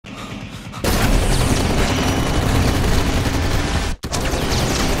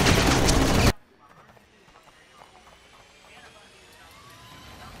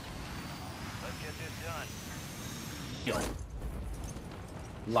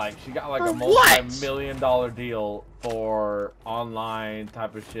Like, she got like a multi-million-dollar deal for online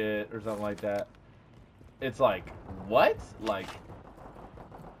type of shit or something like that. It's like, what? Like,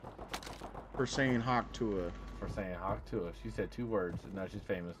 for saying hawk to her. For saying hawk to her. She said 2 words, and now she's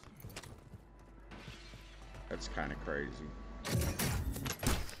famous. That's kind of crazy.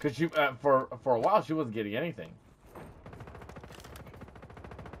 Cause she, for a while, she wasn't getting anything.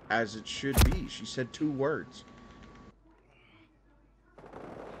 As it should be. She said 2 words.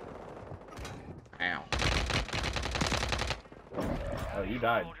 Ow. Oh, you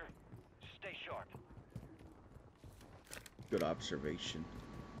died. Stay sharp. Good observation.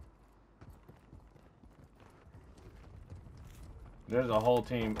 There's a whole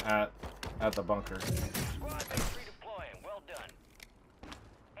team at the bunker. Squad mates redeploying. Well done.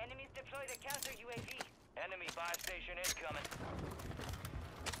 Enemies deployed a counter UAV. Enemy buy station incoming.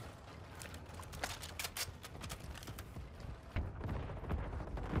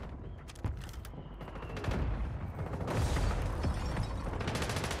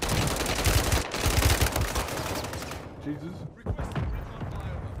 Jesus.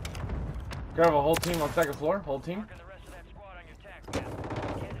 Got a whole team on 2nd floor. Whole team. Marking the rest of that squad on your tac map.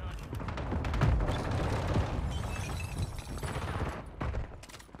 Get hunting.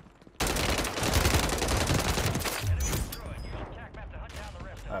 Enemy destroyed. Use your tac map to hunt down the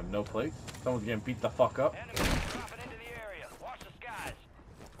rest of them. I have no plates. Someone's getting beat the fuck up. Enemies dropping into the area. Watch the skies.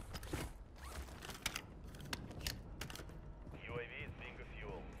 UAV is being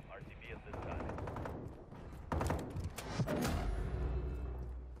refueled. RTB at this time.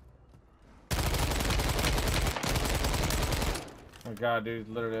 Oh god, dude,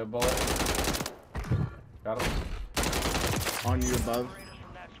 literally a bullet. Got him. On you above.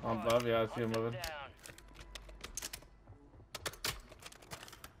 On above, yeah, I see him moving.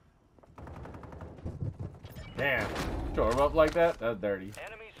 Damn. Shore him up like that? That's dirty.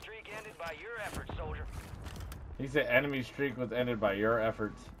 Enemy streak ended by your efforts, soldier. He said enemy streak was ended by your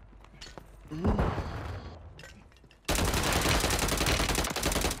efforts.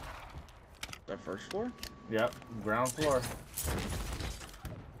 That first floor? Yep, ground floor.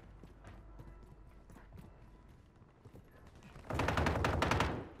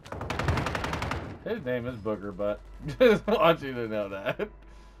 His name is Booger Butt. Just want you to know that.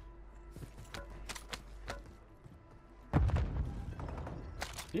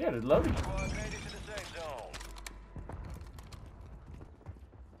 Yeah, it's lovely. Squad made it to the safe zone.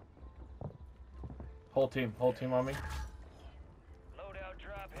 Whole team on me. Loadout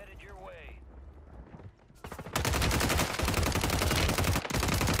drop headed your way.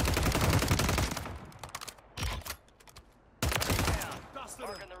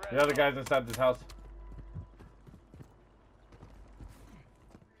 Marking the rest The other guy's inside this house.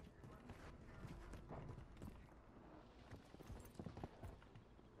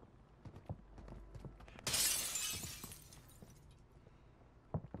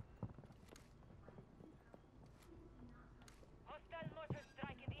 Hostile mortar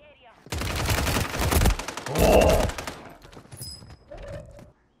strike in the area. Oh!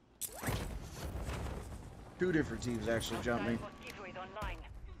 2 different teams actually jumped me. Mosquito is online.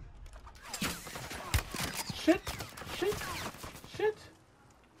 Shit! Shit! Shit!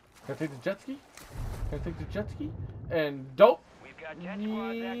 Can I take the jet ski? Can I take the jet ski? And dope! We've got 10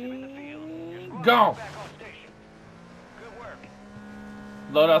 squads active in the field. Your squad Gone. is back on station. Good work.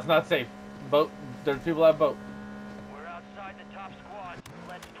 Loadout's not safe. Boat. There's people at boat. We're outside the top squad.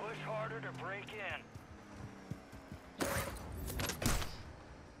 Let's push harder to break in.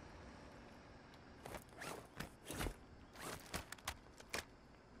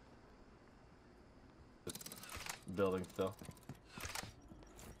 Building still.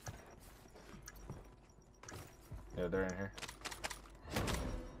 Yeah, they're in here.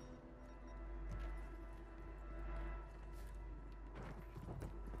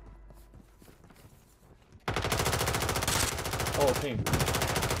 Whole team.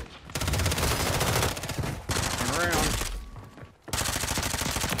 Turn around.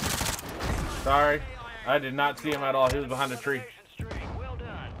 Sorry. I did not see him at all. He was behind a tree. Well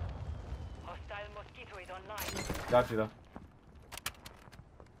done. Hostile mosquito is online. Got you though.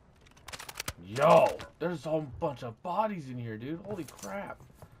 Yo, there's a whole bunch of bodies in here, dude. Holy crap.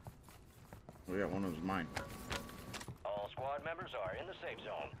 We got one of those mine. All squad members are in the safe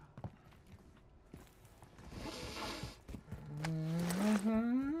zone.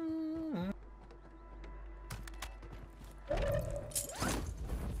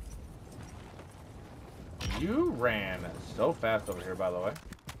 You ran so fast over here, by the way.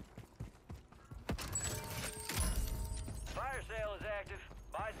 Fire sale is active.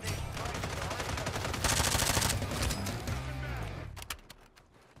 Buy station prices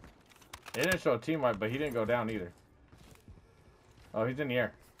It didn't show a team wipe, but he didn't go down either. Oh, he's in the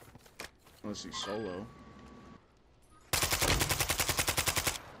air. Unless he's solo.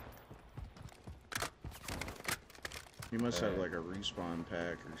 He must have like a respawn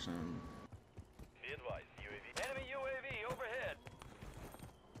pack or something. Be advised, UAV. Enemy UAV overhead.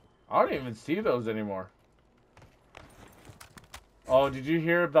 I don't even see those anymore. Oh, did you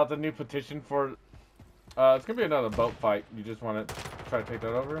hear about the new petition for... it's gonna be another boat fight. You just want to try to take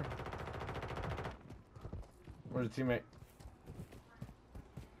that over? Where's the teammate?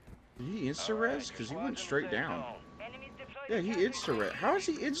 Did he insta-res? Because he went straight down. Enemies deployed Yeah, a he counter insta-res. How is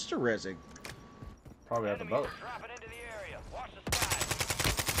he insta-resing? Probably at the boat. Enemies dropping into the area. Watch the skies.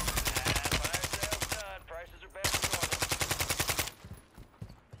 Fire sales done. Prices are back to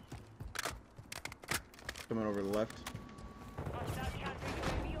normal. Coming over the left. Hostile counter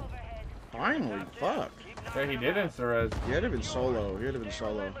UAV overhead. Finally, fuck. Yeah, he did insta-res. He had to have been solo. He had to have been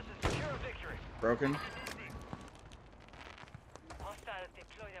solo. Relentless and secure victory. Broken. Hostiles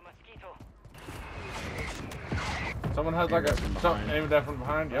deployed a mosquito. Someone has like Aimed a... at from Some, behind. aimed at from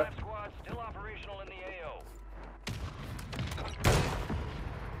behind, yep. Five squads still operational in the AO.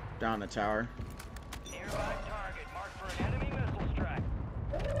 Down the tower. Nearby target marked for an enemy missile strike.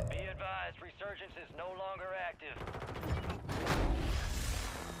 Be advised, resurgence is no longer active.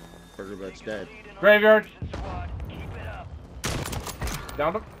 Burger Butt's dead. Lead in Graveyard. operation squad. Keep it up.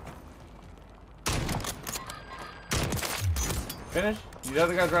 Downed him. Finish. The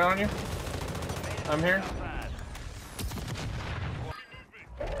other guy's right on you. I'm here.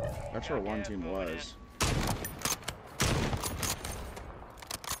 That's where one team was.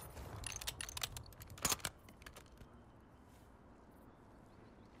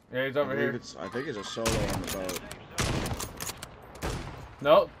 Yeah, he's I over here. think it's a solo on the boat.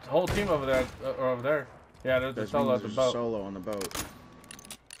 No, whole team over there. Over there. Yeah, there's a That solo at means the there's a boat. solo on the boat.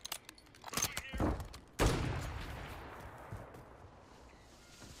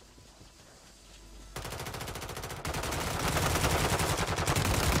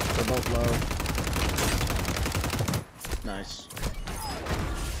 They're both low. Nice.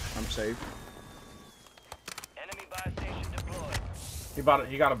 I'm safe. Enemy buy station deployed. He bought it.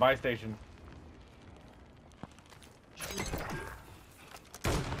 He got a buy station.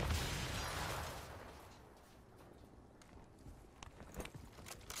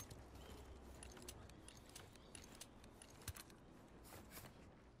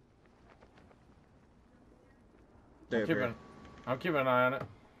 I'm keeping an eye on it.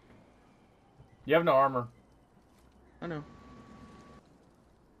 You have no armor. I know.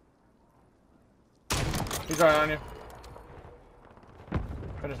 He's right on you.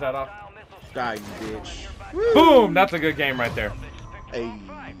 Finish that off. Hostile missile Die, strike. you bitch. Nearby Boom! That's a good game right there. Hey.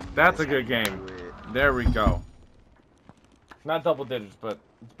 That's a good game. There we go. Not double digits, but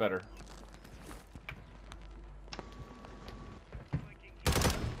it's better.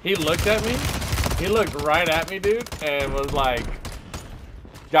 He looked at me. He looked right at me, dude, and was like,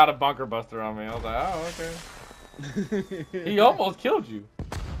 got a bunker buster on me. I was like, oh, okay. He almost killed you.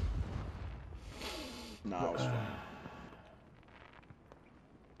 Nah, it was fine.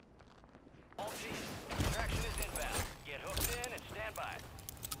 All teams, extraction is inbound. Get hooked in and stand by.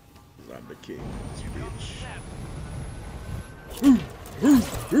 I'm the king, Snap.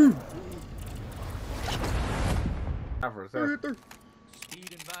 Not for a second. bitch.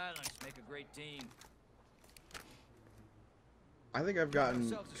 Speed and violence make a great team. I think I've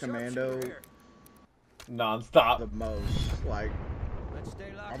gotten commando Non-stop. the most. Like, Let's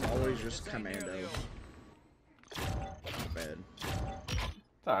stay locked. I'm always This just ain't near commando. the old. Bad.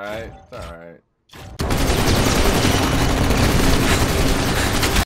 It's alright. It's alright.